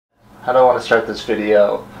How do I want to start this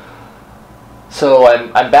video? So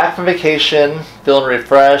I'm back from vacation, feeling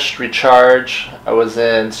refreshed, recharged. I was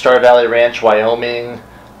in Star Valley Ranch, Wyoming.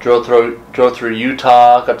 Drove through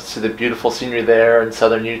Utah, got to see the beautiful scenery there in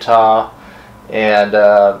southern Utah, and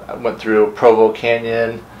I went through Provo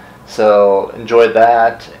Canyon, so enjoyed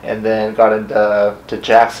that. And then got into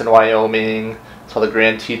Jackson, Wyoming, saw the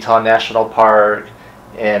Grand Teton National Park,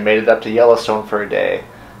 and made it up to Yellowstone for a day,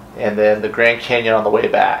 and then the Grand Canyon on the way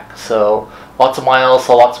back. So lots of miles,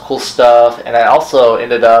 saw lots of cool stuff, and I also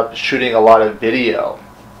ended up shooting a lot of video.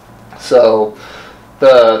 So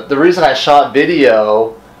the reason I shot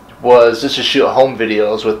video was just to shoot home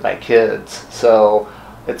videos with my kids. So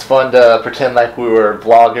it's fun to pretend like we were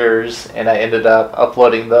vloggers, and I ended up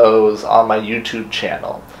uploading those on my YouTube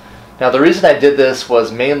channel. Now the reason I did this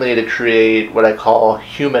was mainly to create what I call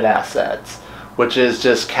human assets, which is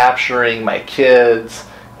just capturing my kids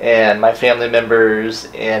and my family members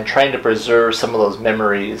and trying to preserve some of those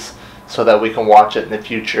memories so that we can watch it in the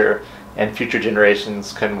future and future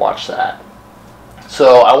generations can watch that.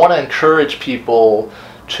 So I want to encourage people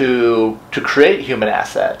to create human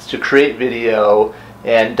assets, to create video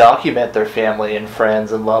and document their family and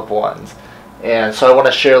friends and loved ones. And so I want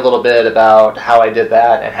to share a little bit about how I did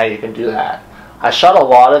that and how you can do that. I shot a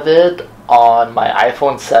lot of it on my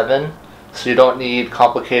iPhone 7, so you don't need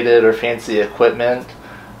complicated or fancy equipment.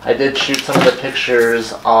 I did shoot some of the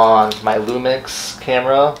pictures on my Lumix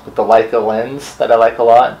camera with the Leica lens that I like a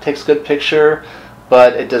lot. It takes good picture,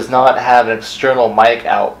 but it does not have an external mic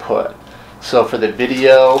output. So for the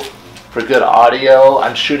video, for good audio,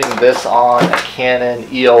 I'm shooting this on a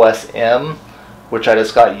Canon EOS M, which I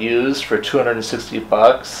just got used for 260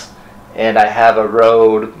 bucks, and I have a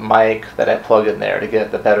Rode mic that I plug in there to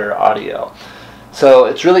get the better audio. So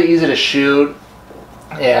it's really easy to shoot,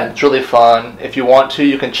 and it's really fun. If you want to,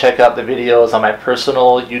 you can check out the videos on my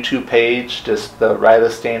personal YouTube page, just the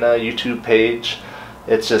Rylas Dana YouTube page.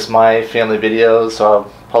 It's just my family videos,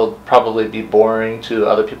 so I'll probably be boring to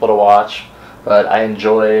other people to watch, but I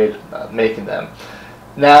enjoyed making them.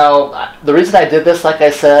 Now, the reason I did this, like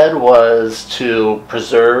I said, was to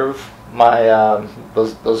preserve my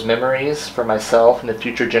those memories for myself and the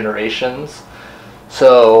future generations.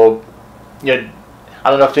 So, you know, I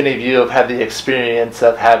don't know if any of you have had the experience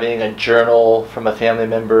of having a journal from a family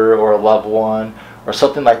member or a loved one or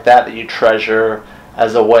something like that that you treasure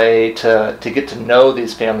as a way to get to know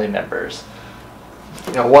these family members.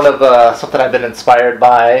 You know, one of something I've been inspired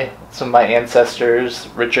by, some of my ancestors,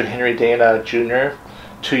 Richard Henry Dana Jr.,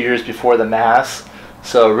 2 years before the Mass.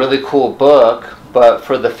 So a really cool book, but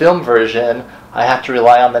for the film version, I have to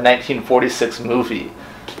rely on the 1946 movie.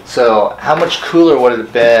 So how much cooler would it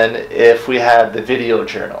have been if we had the video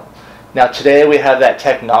journal? Now today we have that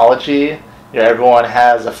technology. You know, everyone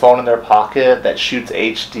has a phone in their pocket that shoots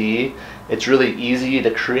HD. It's really easy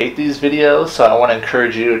to create these videos, so I want to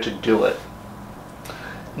encourage you to do it.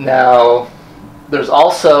 Now, there's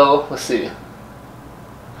also, let's see.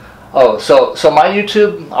 Oh, so my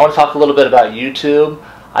YouTube, I want to talk a little bit about YouTube.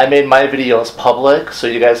 I made my videos public, so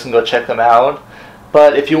you guys can go check them out.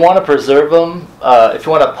 But if you want to preserve them, if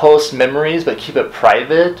you want to post memories but keep it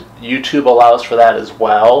private, YouTube allows for that as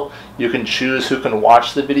well. You can choose who can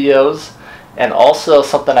watch the videos. And also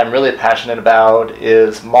something I'm really passionate about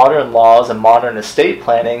is modern laws and modern estate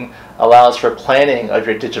planning allows for planning of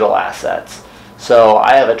your digital assets. So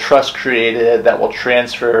I have a trust created that will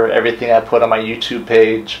transfer everything I put on my YouTube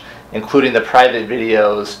page, including the private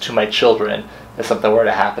videos, to my children if something were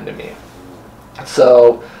to happen to me.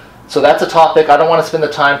 So that's a topic. I don't want to spend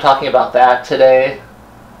the time talking about that today.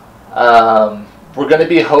 We're going to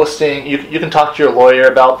be hosting, you can talk to your lawyer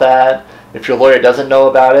about that. If your lawyer doesn't know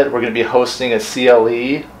about it, we're going to be hosting a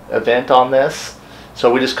CLE event on this. So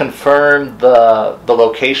we just confirmed the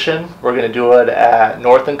location. We're going to do it at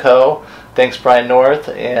North & Co. Thanks Brian North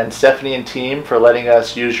and Stephanie and team for letting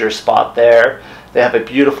us use your spot there. They have a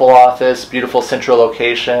beautiful office, beautiful central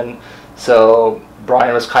location. So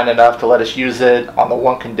Brian was kind enough to let us use it on the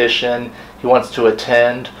one condition: he wants to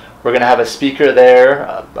attend. We're going to have a speaker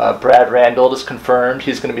there. Brad Randall is confirmed.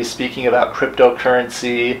 He's going to be speaking about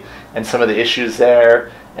cryptocurrency and some of the issues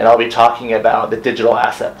there. And I'll be talking about the digital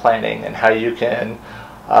asset planning and how you can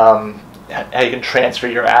transfer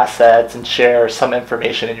your assets and share some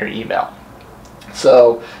information in your email.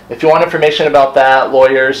 So if you want information about that,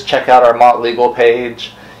 lawyers, check out our Mott Legal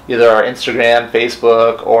page, either our Instagram,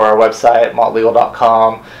 Facebook, or our website,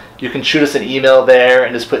 mottlegal.com. You can shoot us an email there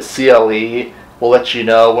and just put CLE. We'll let you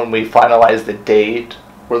know when we finalize the date.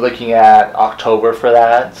 We're looking at October for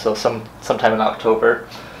that, so sometime in October.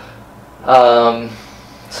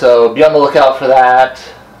 So be on the lookout for that.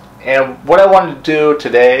 And what I wanted to do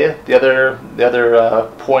today, the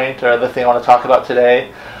other point or other thing I want to talk about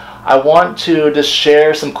today, I want to just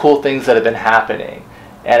share some cool things that have been happening.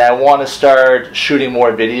 And I want to start shooting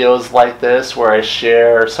more videos like this where I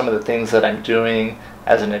share some of the things that I'm doing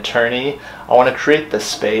as an attorney. I want to create the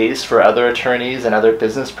space for other attorneys and other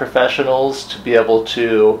business professionals to be able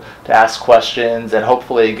to ask questions and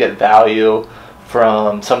hopefully get value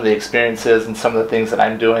from some of the experiences and some of the things that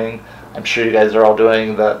I'm doing. I'm sure you guys are all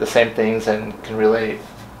doing the same things and can relate.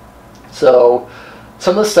 So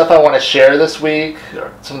some of the stuff I want to share this week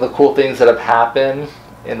are some of the cool things that have happened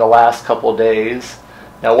in the last couple of days.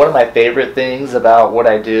 Now, one of my favorite things about what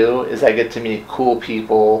I do is I get to meet cool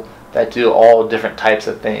people that do all different types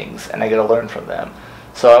of things, and I get to learn from them.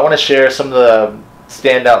 So I want to share some of the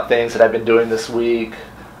standout things that I've been doing this week.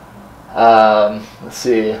 Let's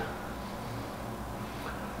see.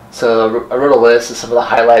 So I wrote a list of some of the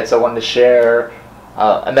highlights I wanted to share.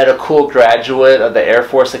 I met a cool graduate of the Air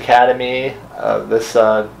Force Academy. This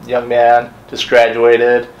young man just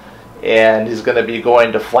graduated, and he's going to be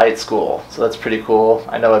going to flight school. So that's pretty cool.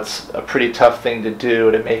 I know it's a pretty tough thing to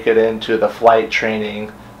do to make it into the flight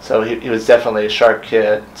training. So he was definitely a sharp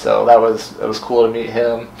kid. So it was cool to meet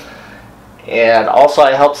him. And also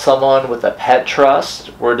I helped someone with a pet trust.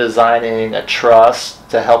 We're designing a trust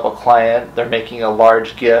to help a client. They're making a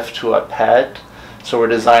large gift to a pet. So we're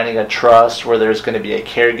designing a trust where there's going to be a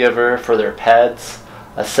caregiver for their pets,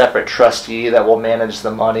 a separate trustee that will manage the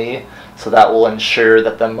money. So that will ensure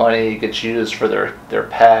that the money gets used for their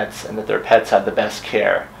pets and that their pets have the best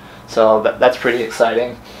care. So that's pretty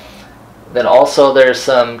exciting. Then also there's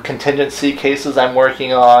some contingency cases I'm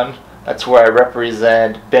working on. That's where I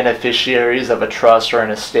represent beneficiaries of a trust or an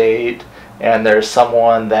estate, and there's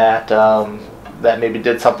someone that that maybe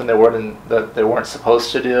did something they weren't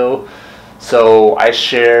supposed to do. So I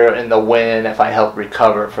share in the win if I help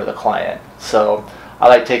recover for the client. So I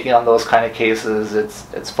like taking on those kind of cases.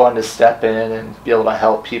 It's fun to step in and be able to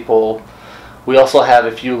help people. We also have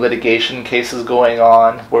a few litigation cases going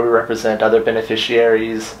on where we represent other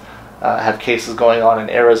beneficiaries. Have cases going on in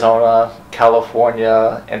Arizona,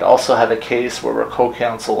 California, and also have a case where we're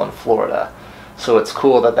co-counsel in Florida. So it's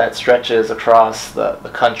cool that stretches across the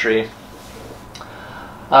country.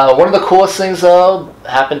 One of the coolest things though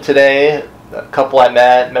happened today. A couple I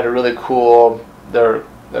met a really cool, they're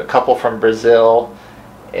a couple from Brazil,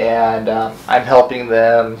 and I'm helping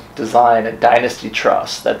them design a dynasty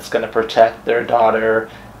trust that's going to protect their daughter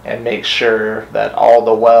and make sure that all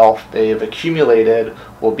the wealth they've accumulated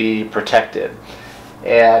will be protected.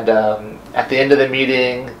 And at the end of the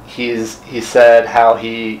meeting, he said how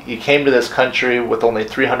he came to this country with only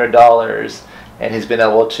 $300, and he's been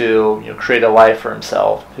able to create a life for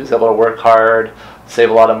himself. He was able to work hard, save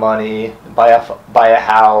a lot of money, buy a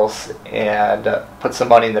house, and put some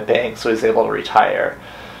money in the bank so he's able to retire.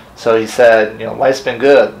 So he said, life's been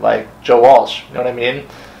good, like Joe Walsh, you know what I mean?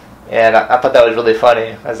 And I thought that was really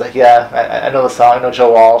funny. I was like, yeah, I know the song, I know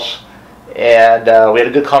Joe Walsh. And we had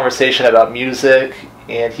a good conversation about music,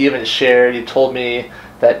 and he even he told me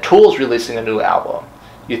that Tool's releasing a new album.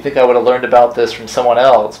 You'd think I would have learned about this from someone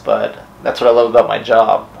else, but that's what I love about my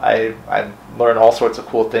job. I learn all sorts of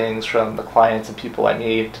cool things from the clients and people I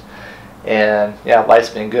meet. And yeah,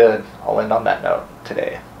 life's been good. I'll end on that note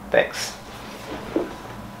today. Thanks.